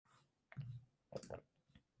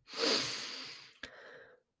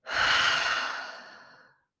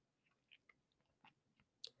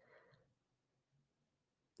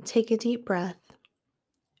Take a deep breath.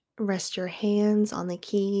 Rest your hands on the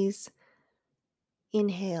keys.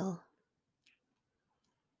 Inhale.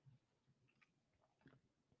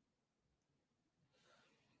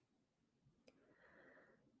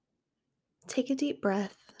 Take a deep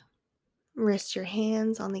breath. Rest your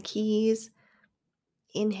hands on the keys.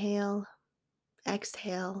 Inhale.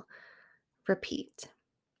 Exhale. Repeat.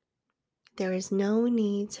 There is no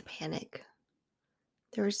need to panic.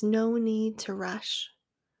 There is no need to rush.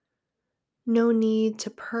 No need to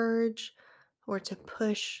purge or to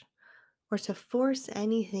push or to force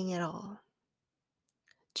anything at all.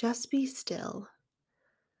 Just be still.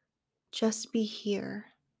 Just be here.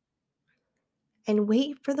 And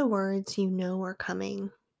wait for the words you know are coming,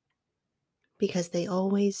 because they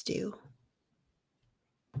always do.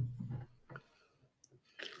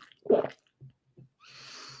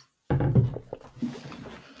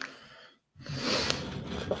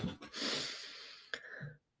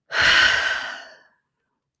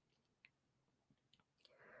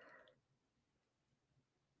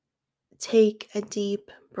 Take a deep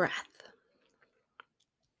breath.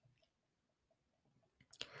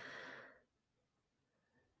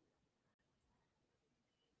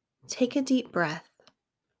 Take a deep breath.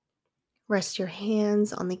 Rest your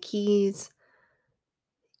hands on the keys.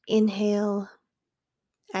 Inhale,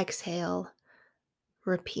 exhale,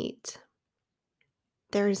 repeat.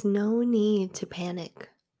 There is no need to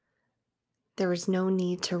panic. There is no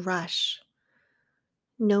need to rush.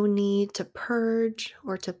 No need to purge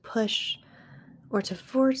or to push or to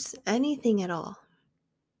force anything at all.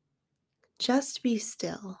 Just be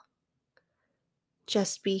still.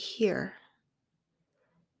 Just be here.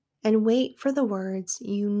 And wait for the words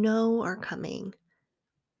you know are coming,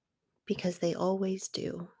 because they always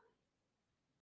do.